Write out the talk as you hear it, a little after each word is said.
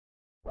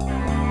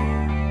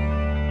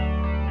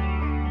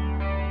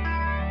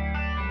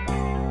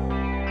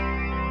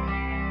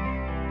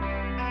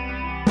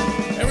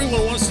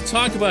wants to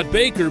talk about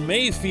Baker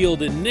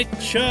Mayfield and Nick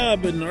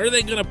Chubb, and are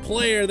they going to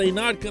play, are they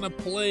not going to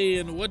play,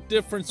 and what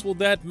difference will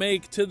that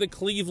make to the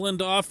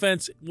Cleveland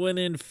offense when,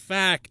 in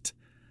fact,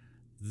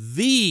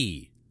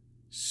 the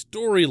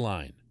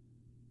storyline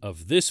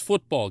of this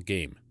football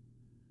game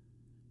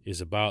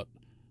is about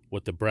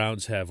what the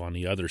Browns have on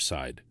the other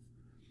side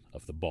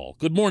of the ball.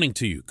 Good morning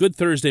to you. Good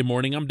Thursday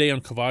morning. I'm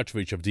Dejan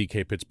Kovacevic of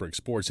DK Pittsburgh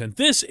Sports, and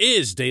this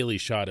is Daily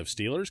Shot of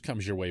Steelers.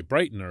 Comes your way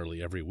bright and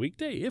early every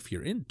weekday if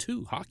you're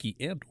into hockey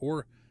and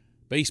or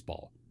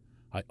baseball.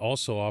 I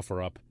also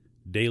offer up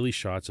daily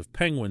shots of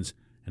Penguins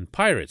and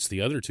Pirates,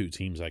 the other two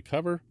teams I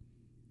cover,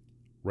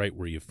 right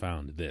where you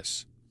found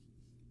this.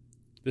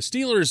 The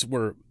Steelers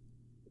were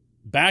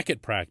back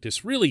at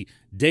practice, really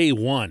day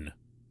one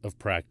of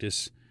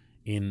practice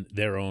in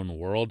their own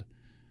world,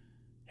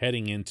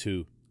 heading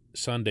into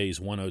Sunday's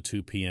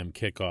 1:02 p.m.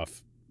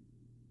 kickoff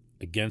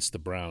against the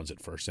Browns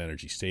at First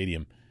Energy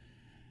Stadium.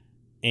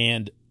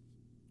 And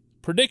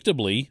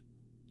predictably,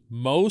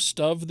 most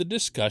of the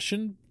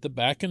discussion, the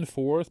back and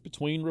forth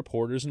between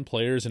reporters and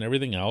players and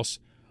everything else,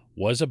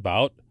 was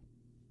about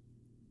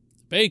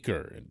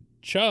Baker and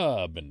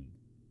Chubb and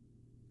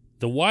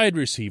the wide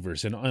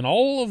receivers and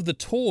all of the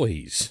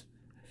toys,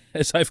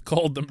 as I've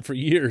called them for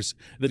years,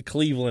 that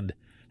Cleveland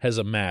has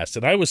amassed.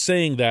 And I was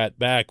saying that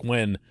back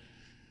when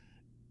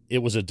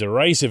it was a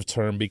derisive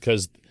term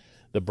because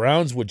the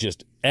Browns would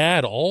just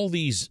add all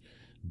these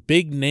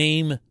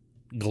big-name,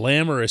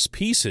 glamorous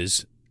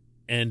pieces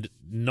and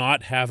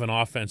not have an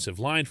offensive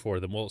line for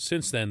them. Well,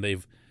 since then,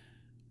 they've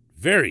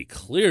very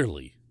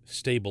clearly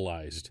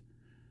stabilized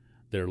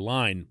their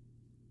line,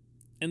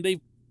 and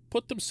they've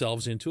put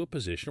themselves into a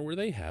position where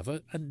they have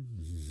a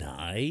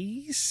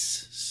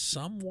nice,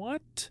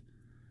 somewhat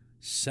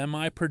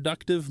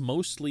semi-productive,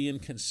 mostly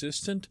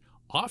inconsistent,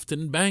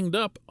 often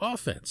banged-up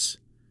offense.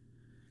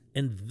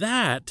 And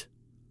that,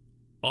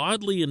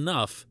 oddly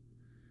enough,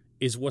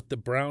 is what the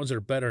Browns are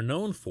better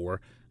known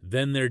for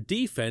than their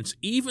defense,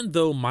 even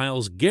though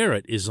Myles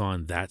Garrett is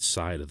on that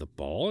side of the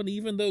ball, and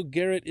even though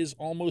Garrett is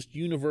almost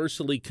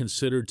universally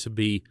considered to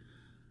be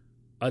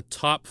a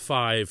top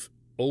 5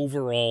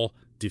 overall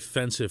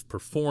defensive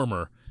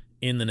performer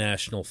in the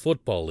National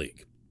Football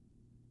League.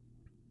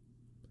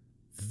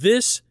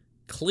 This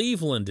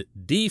Cleveland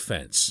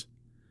defense,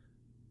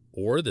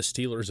 or the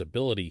Steelers'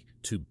 ability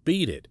to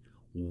beat it,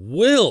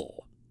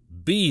 will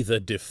be the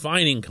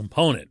defining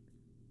component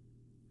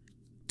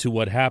to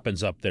what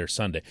happens up there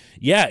Sunday.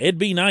 Yeah, it'd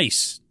be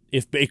nice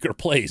if Baker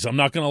plays, I'm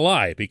not going to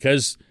lie,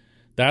 because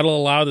that'll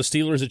allow the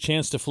Steelers a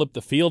chance to flip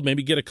the field,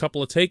 maybe get a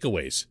couple of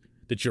takeaways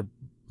that you're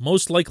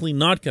most likely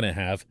not going to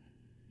have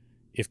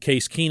if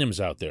Case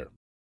Keenum's out there.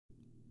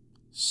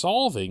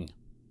 Solving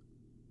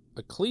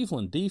a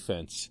Cleveland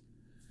defense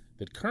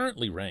that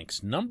currently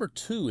ranks number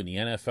 2 in the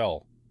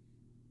NFL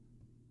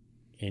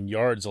in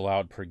yards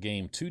allowed per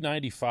game,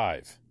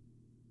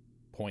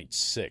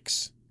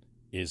 295.6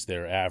 is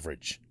their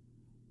average.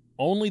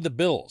 Only the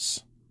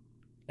Bills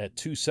at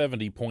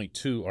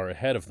 270.2 are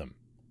ahead of them.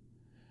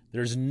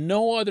 There's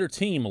no other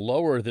team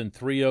lower than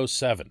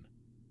 307.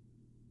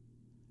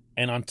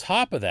 And on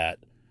top of that,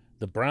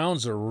 the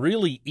Browns are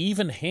really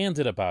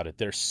even-handed about it.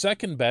 They're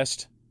second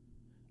best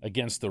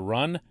against the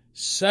run,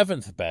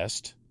 7th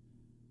best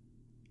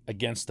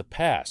against the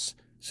pass.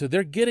 So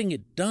they're getting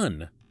it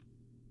done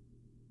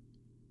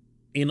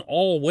in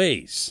all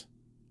ways.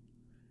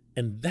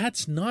 And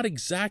that's not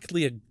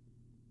exactly a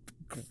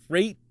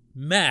great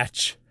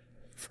match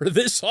for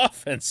this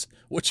offense,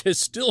 which has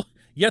still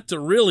yet to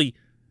really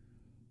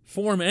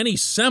form any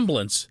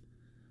semblance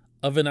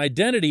of an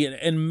identity.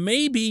 And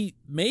maybe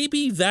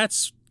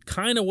that's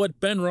kind of what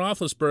Ben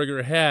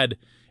Roethlisberger had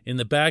in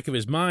the back of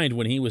his mind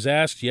when he was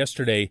asked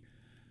yesterday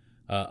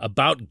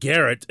about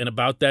Garrett and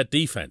about that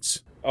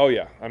defense. Oh,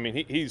 yeah. I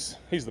mean, he's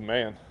the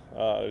man.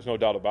 There's no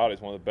doubt about it.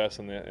 He's one of the best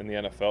in the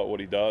NFL at what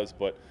he does.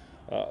 But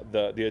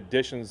the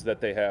additions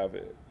that they have,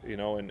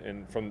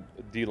 and from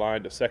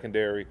D-line to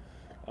secondary,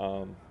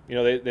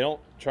 they don't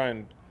try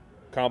and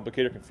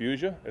complicate or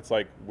confuse you. It's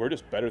like, we're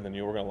just better than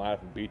you. We're going to line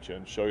up and beat you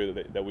and show you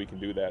that we can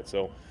do that.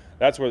 So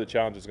that's where the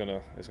challenge is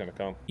gonna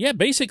come. Yeah,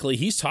 basically,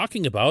 he's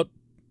talking about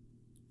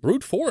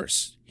brute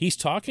force. He's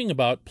talking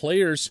about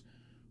players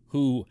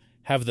who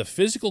have the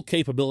physical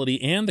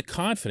capability and the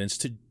confidence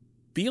to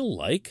feel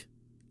like,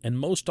 and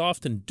most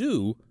often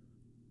do,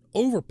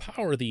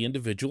 overpower the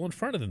individual in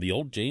front of them, the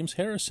old James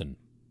Harrison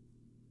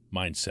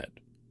mindset.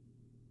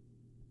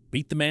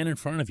 Beat the man in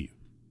front of you.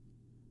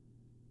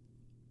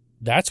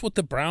 That's what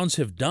the Browns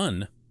have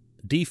done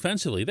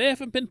defensively. They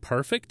haven't been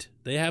perfect.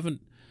 They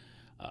haven't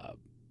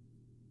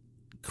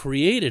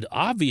created,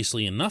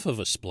 obviously, enough of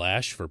a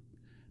splash for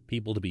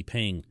people to be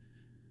paying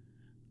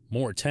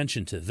more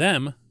attention to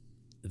them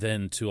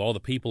than to all the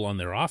people on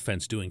their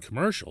offense doing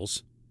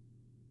commercials.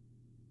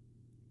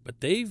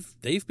 But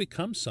they've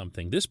become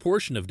something. This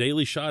portion of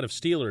Daily Shot of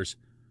Steelers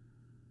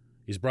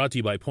is brought to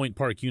you by Point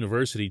Park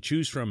University.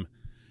 Choose from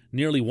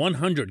nearly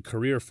 100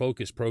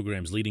 career-focused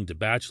programs leading to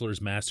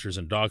bachelor's, master's,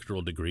 and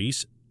doctoral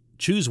degrees.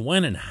 Choose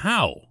when and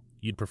how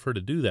you'd prefer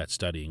to do that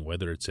studying,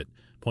 whether it's at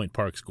Point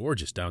Park's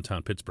gorgeous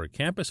downtown Pittsburgh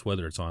campus,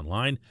 whether it's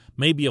online,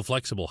 maybe a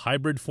flexible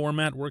hybrid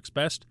format works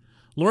best.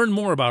 Learn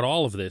more about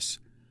all of this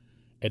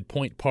at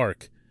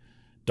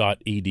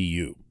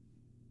pointpark.edu.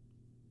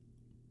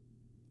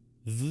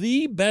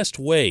 The best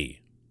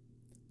way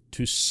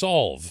to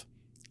solve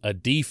a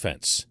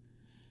defense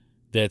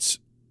that's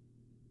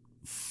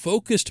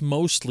focused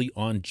mostly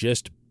on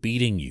just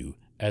beating you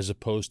as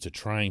opposed to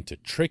trying to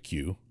trick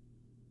you,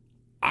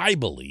 I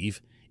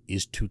believe,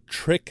 is to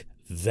trick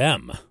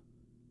them.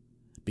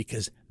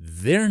 Because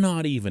they're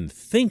not even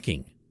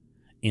thinking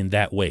in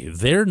that way.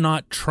 They're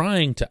not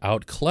trying to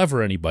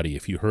out-clever anybody,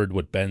 if you heard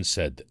what Ben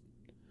said.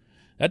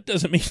 That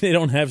doesn't mean they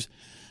don't have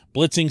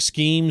blitzing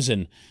schemes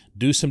and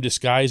do some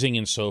disguising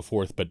and so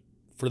forth, but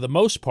for the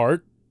most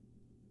part,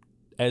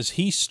 as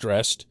he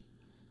stressed,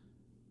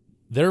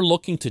 they're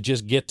looking to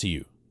just get to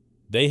you.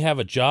 They have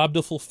a job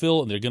to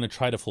fulfill, and they're going to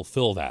try to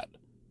fulfill that.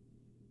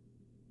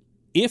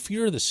 If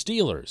you're the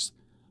Steelers,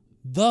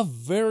 the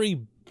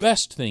very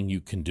best thing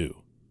you can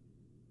do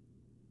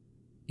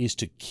is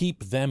to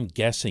keep them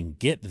guessing,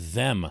 get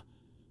them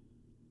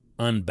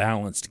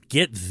unbalanced,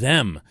 get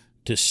them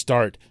to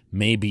start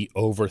maybe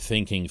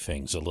overthinking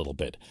things a little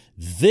bit.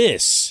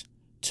 This,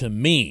 to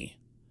me,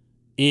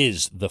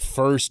 is the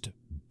first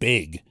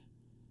big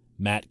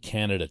Matt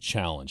Canada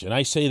challenge. And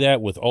I say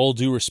that with all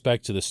due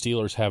respect to the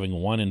Steelers having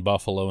won in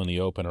Buffalo in the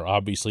opener.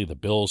 Obviously, the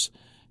Bills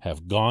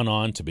have gone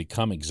on to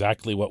become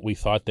exactly what we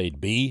thought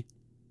they'd be,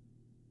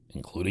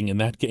 including in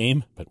that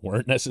game, but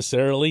weren't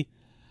necessarily.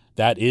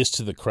 That is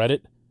to the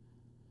credit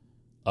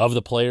of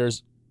the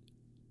players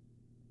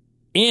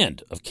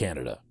and of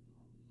Canada.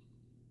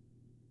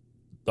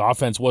 The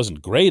offense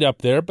wasn't great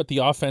up there, but the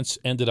offense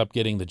ended up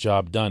getting the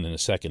job done in the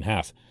second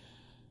half.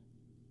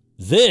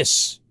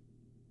 This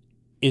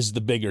is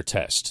the bigger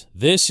test.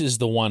 This is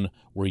the one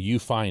where you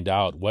find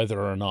out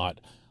whether or not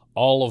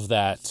all of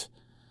that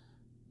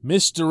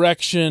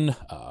misdirection,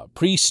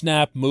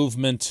 pre-snap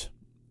movement,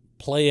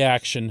 play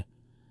action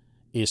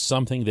is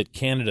something that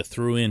Canada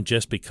threw in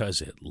just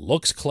because it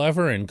looks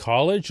clever in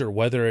college, or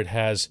whether it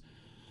has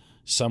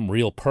some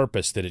real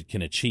purpose that it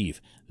can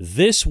achieve.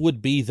 This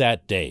would be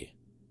that day.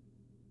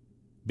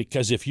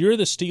 Because if you're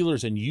the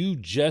Steelers and you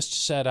just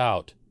set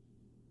out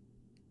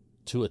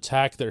to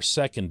attack their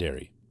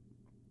secondary,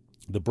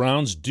 the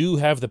Browns do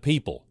have the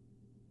people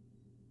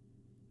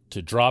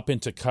to drop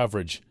into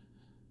coverage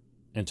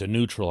and to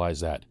neutralize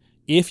that.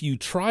 If you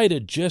try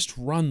to just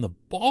run the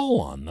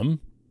ball on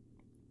them,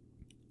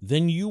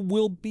 then you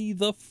will be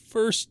the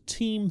first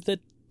team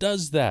that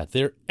does that.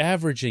 They're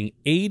averaging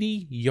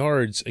 80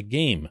 yards a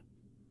game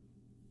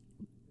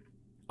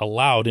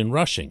allowed in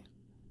rushing.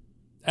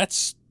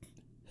 That's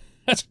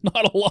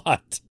not a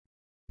lot.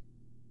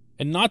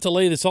 And not to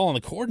lay this all on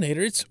the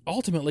coordinator, it's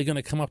ultimately going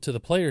to come up to the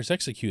players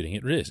executing.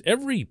 It is.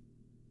 Every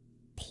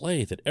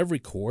play that every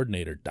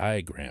coordinator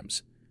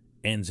diagrams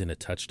ends in a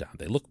touchdown.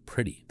 They look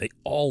pretty. They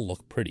all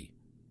look pretty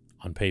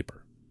on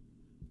paper.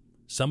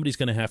 Somebody's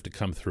going to have to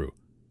come through.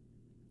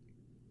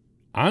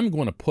 I'm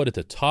going to put at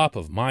the top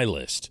of my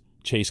list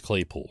Chase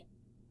Claypool.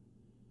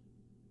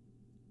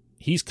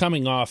 He's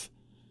coming off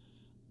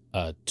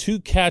 2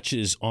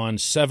 catches on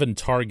 7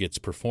 targets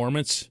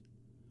performance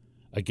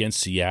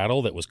against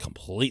Seattle that was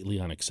completely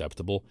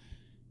unacceptable.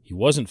 He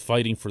wasn't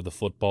fighting for the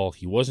football.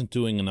 He wasn't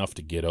doing enough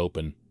to get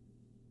open.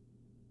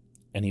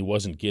 And he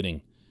wasn't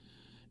getting...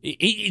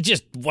 He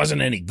just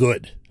wasn't any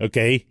good,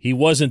 okay? He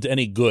wasn't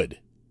any good.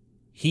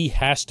 He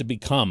has to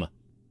become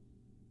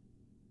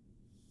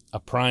a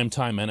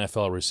primetime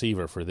NFL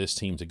receiver for this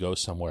team to go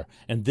somewhere.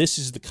 And this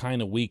is the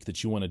kind of week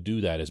that you want to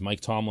do that. As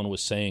Mike Tomlin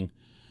was saying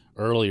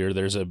earlier,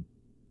 there's a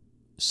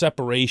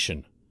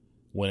separation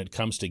when it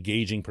comes to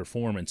gauging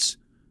performance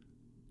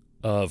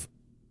of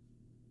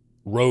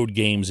road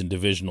games in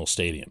divisional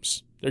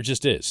stadiums. There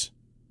just is.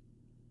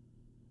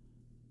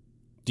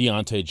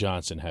 Deontay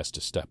Johnson has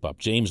to step up.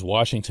 James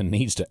Washington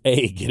needs to,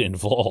 A, get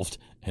involved,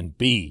 and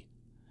B,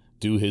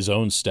 do his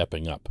own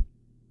stepping up.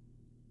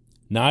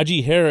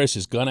 Najee Harris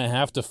is going to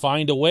have to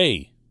find a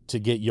way to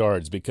get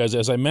yards because,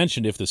 as I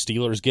mentioned, if the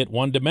Steelers get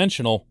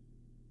one-dimensional,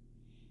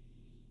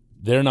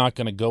 they're not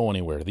going to go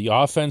anywhere. The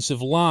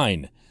offensive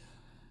line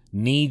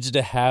needs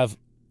to have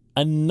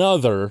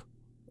another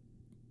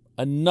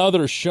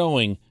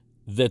showing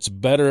that's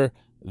better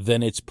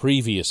than its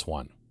previous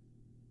one.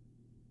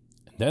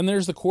 And then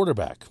there's the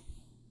quarterback.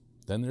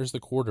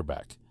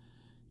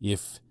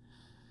 If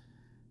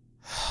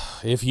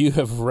you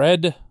have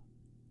read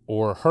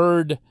or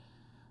heard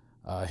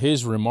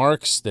his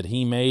remarks that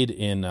he made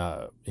in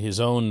his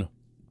own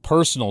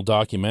personal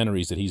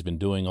documentaries that he's been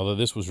doing, although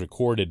this was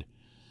recorded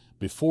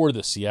before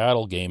the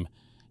Seattle game,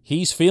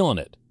 he's feeling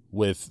it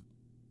with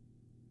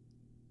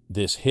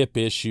this hip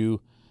issue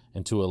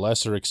and to a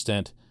lesser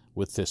extent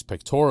with this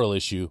pectoral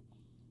issue,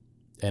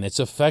 and it's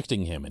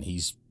affecting him, and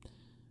he's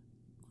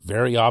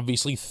very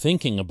obviously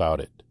thinking about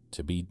it,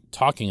 to be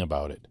talking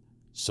about it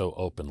so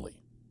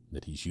openly,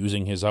 that he's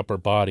using his upper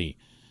body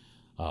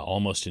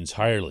almost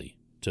entirely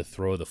to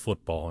throw the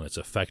football, and it's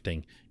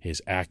affecting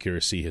his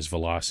accuracy, his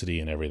velocity,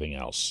 and everything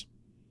else.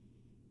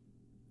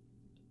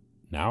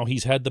 Now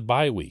he's had the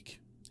bye week.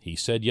 He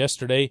said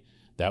yesterday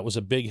that was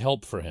a big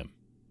help for him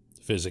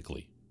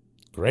physically.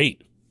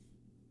 Great.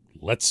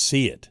 Let's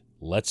see it.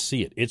 Let's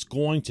see it. It's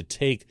going to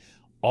take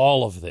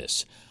all of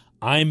this.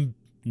 I'm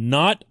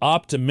not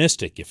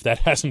optimistic, if that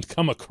hasn't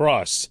come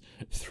across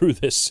through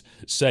this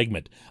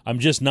segment. I'm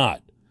just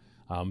not.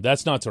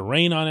 That's not to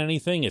rain on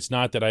anything. It's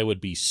not that I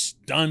would be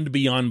stunned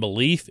beyond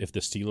belief if the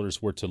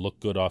Steelers were to look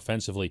good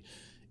offensively.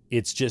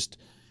 It's just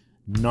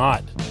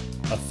not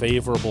a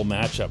favorable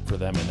matchup for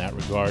them in that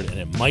regard, and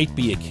it might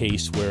be a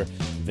case where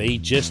they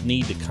just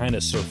need to kind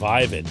of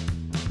survive it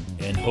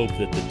and hope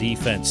that the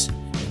defense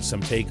and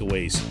some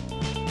takeaways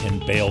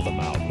can bail them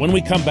out. When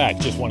we come back,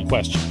 just one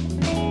question.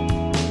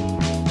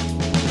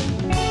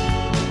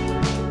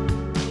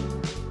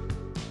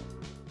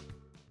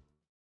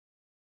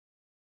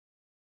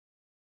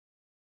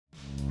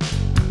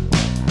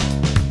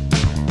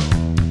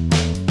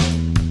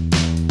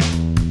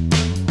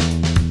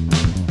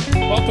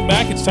 Welcome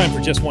back. It's time for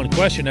Just One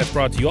Question. That's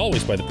brought to you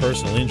always by the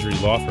personal injury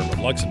law firm of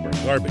Luxembourg,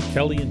 Garbutt,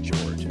 Kelly &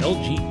 George,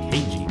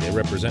 LGKG. They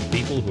represent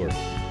people who are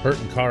hurt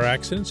in car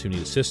accidents, who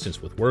need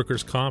assistance with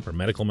workers' comp or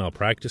medical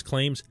malpractice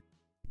claims.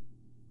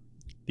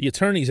 The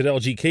attorneys at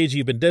LGKG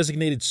have been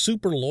designated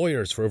super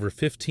lawyers for over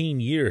 15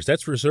 years.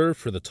 That's reserved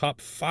for the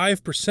top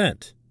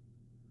 5%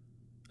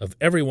 of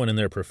everyone in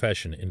their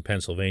profession in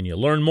Pennsylvania.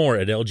 Learn more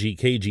at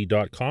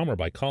lgkg.com or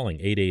by calling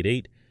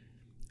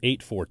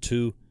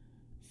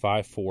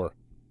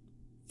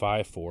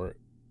 888-842-5454.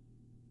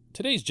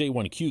 Today's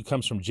J1Q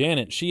comes from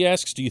Janet. She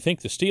asks, do you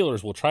think the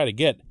Steelers will try to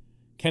get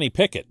Kenny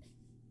Pickett?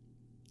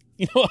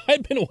 You know,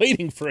 I've been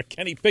waiting for a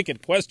Kenny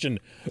Pickett question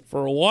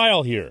for a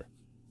while here.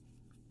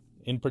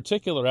 In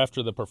particular,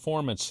 after the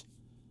performance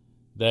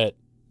that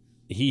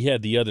he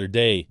had the other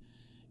day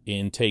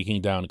in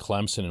taking down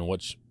Clemson, in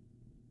which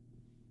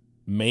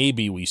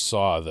maybe we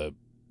saw the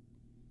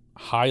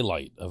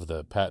highlight of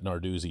the Pat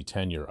Narduzzi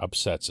tenure,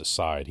 upsets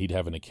aside. He'd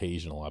have an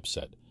occasional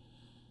upset.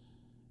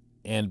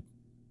 And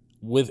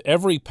with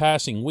every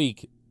passing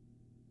week,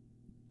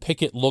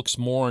 Pickett looks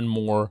more and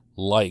more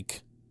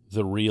like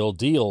the real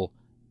deal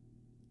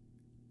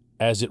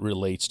as it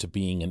relates to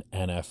being an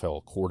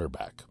NFL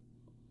quarterback.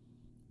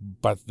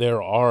 But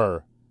there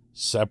are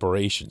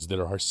separations.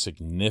 There are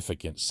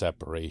significant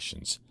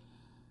separations.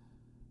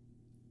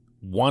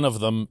 One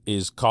of them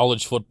is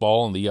college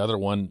football, and the other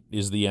one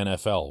is the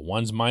NFL.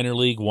 One's minor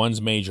league,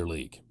 one's major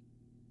league.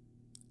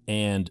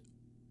 And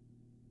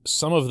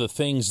some of the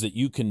things that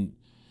you can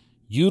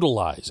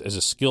utilize as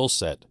a skill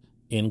set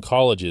in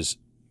colleges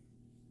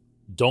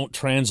don't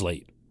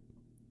translate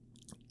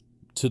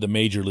to the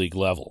major league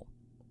level.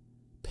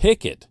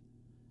 Pickett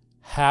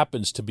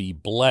happens to be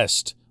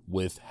blessed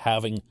with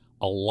having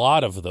a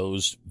lot of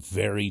those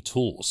very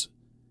tools.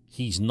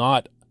 He's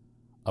not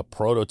a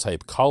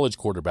prototype college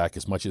quarterback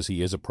as much as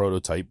he is a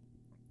prototype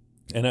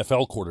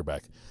NFL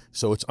quarterback.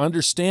 So it's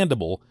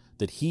understandable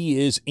that he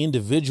is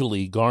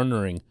individually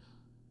garnering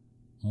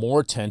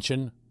more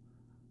attention.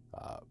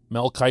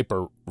 Mel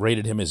Kiper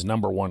rated him as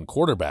number one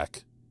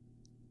quarterback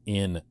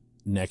in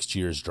next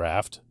year's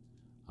draft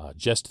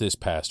just this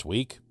past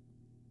week.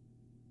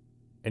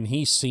 And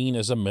he's seen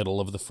as a middle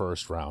of the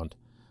first round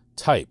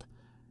type.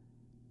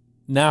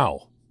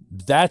 Now,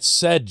 that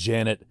said,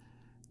 Janet,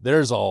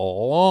 there's a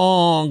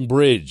long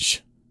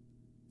bridge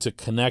to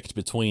connect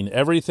between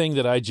everything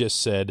that I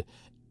just said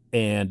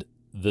and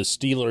the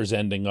Steelers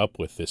ending up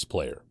with this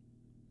player.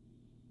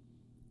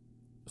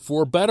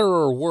 For better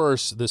or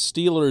worse, the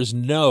Steelers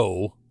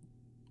know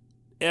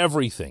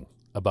everything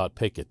about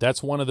Pickett.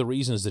 That's one of the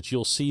reasons that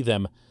you'll see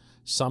them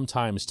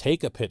sometimes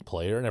take a Pitt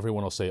player and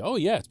everyone will say, oh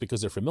yeah, it's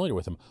because they're familiar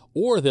with him.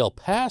 Or they'll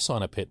pass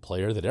on a Pitt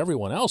player that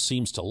everyone else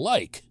seems to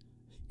like.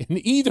 In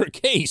either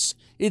case,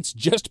 it's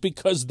just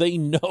because they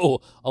know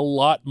a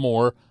lot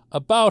more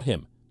about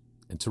him.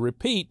 And to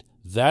repeat,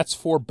 that's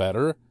for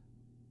better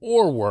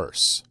or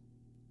worse.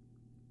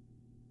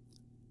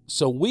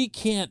 So we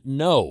can't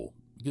know,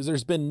 because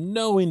there's been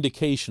no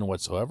indication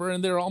whatsoever,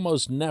 and there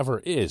almost never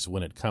is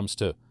when it comes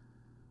to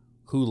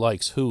who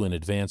likes who in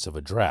advance of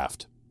a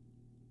draft.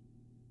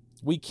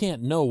 We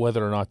can't know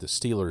whether or not the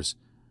Steelers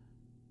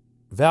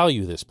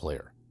value this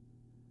player.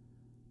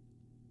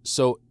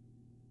 So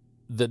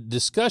the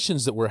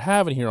discussions that we're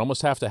having here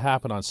almost have to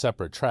happen on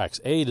separate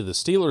tracks. A, do the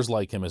Steelers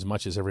like him as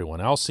much as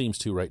everyone else seems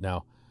to right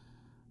now?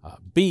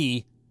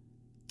 B,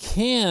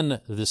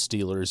 can the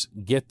Steelers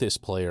get this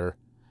player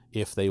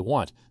if they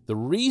want? The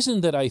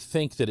reason that I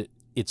think that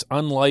it's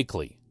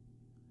unlikely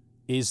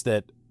is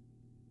that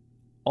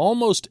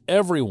almost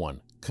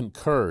everyone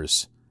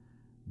concurs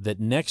that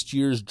next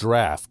year's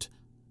draft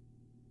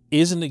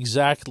isn't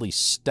exactly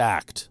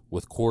stacked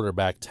with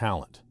quarterback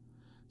talent.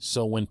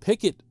 So when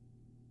Pickett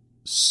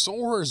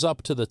soars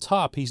up to the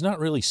top, he's not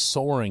really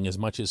soaring as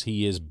much as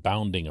he is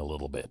bounding a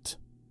little bit.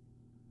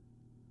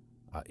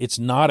 It's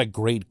not a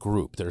great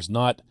group. There's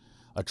not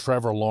a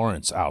Trevor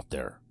Lawrence out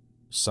there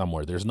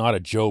somewhere. There's not a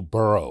Joe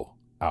Burrow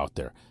out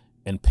there.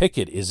 And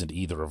Pickett isn't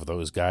either of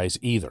those guys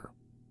either.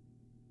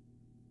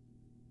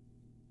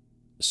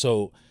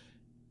 So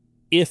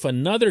if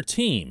another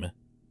team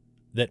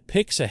that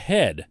picks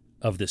ahead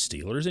of the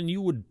Steelers, and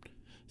you would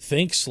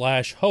think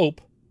 /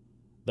 hope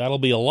that'll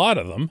be a lot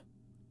of them,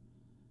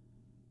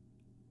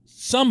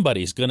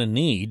 somebody's going to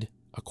need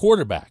a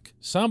quarterback.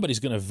 Somebody's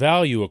going to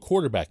value a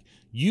quarterback.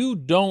 You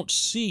don't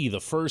see the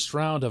first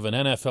round of an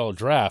NFL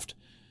draft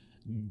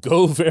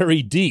go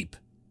very deep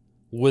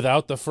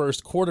without the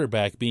first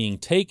quarterback being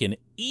taken,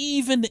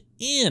 even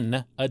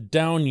in a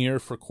down year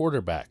for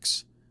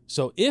quarterbacks.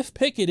 So if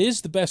Pickett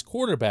is the best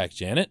quarterback,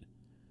 Janet,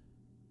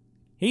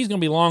 he's going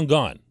to be long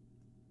gone.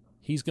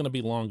 He's going to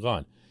be long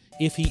gone.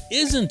 If he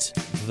isn't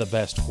the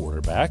best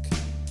quarterback,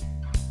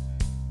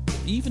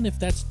 even if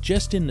that's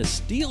just in the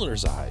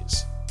Steelers'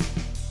 eyes,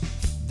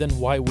 then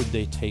why would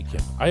they take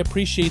him? I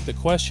appreciate the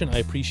question. I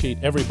appreciate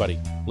everybody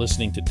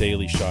listening to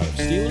Daily Shot of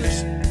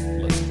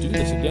Steelers. Let's do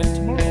this again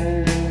tomorrow.